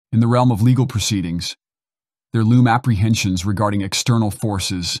In the realm of legal proceedings, there loom apprehensions regarding external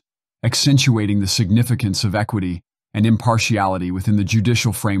forces, accentuating the significance of equity and impartiality within the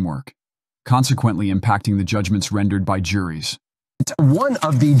judicial framework, consequently impacting the judgments rendered by juries. One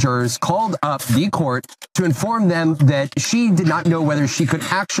of the jurors called up the court to inform them that she did not know whether she could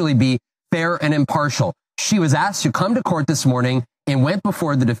actually be fair and impartial. She was asked to come to court this morning and went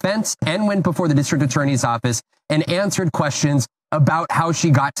before the defense and went before the district attorney's office and answered questions about how she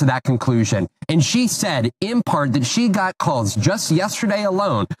got to that conclusion. And she said, in part, that she got calls just yesterday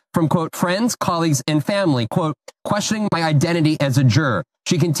alone from, quote, friends, colleagues, and family, quote, questioning my identity as a juror.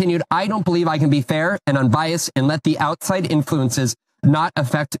 She continued, I don't believe I can be fair and unbiased and let the outside influences not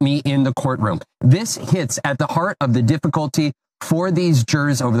affect me in the courtroom. This hits at the heart of the difficulty for these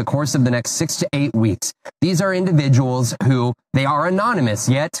jurors over the course of the next 6 to 8 weeks. These are individuals who, they are anonymous,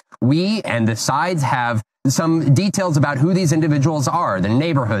 yet we and the sides have some details about who these individuals are, their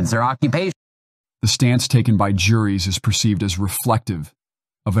neighborhoods, their occupation. The stance taken by juries is perceived as reflective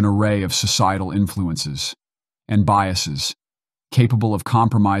of an array of societal influences and biases capable of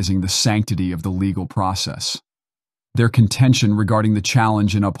compromising the sanctity of the legal process. Their contention regarding the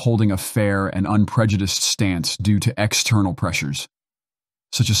challenge in upholding a fair and unprejudiced stance due to external pressures,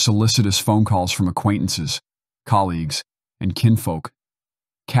 such as solicitous phone calls from acquaintances, colleagues, and kinfolk,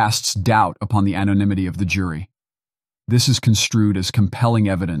 casts doubt upon the anonymity of the jury. This is construed as compelling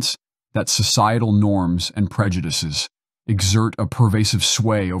evidence that societal norms and prejudices exert a pervasive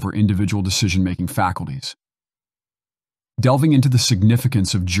sway over individual decision-making faculties. Delving into the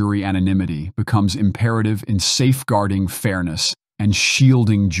significance of jury anonymity becomes imperative in safeguarding fairness and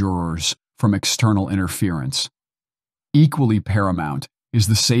shielding jurors from external interference. Equally paramount is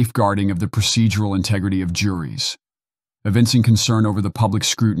the safeguarding of the procedural integrity of juries, evincing concern over the public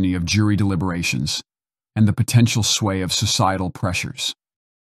scrutiny of jury deliberations and the potential sway of societal pressures.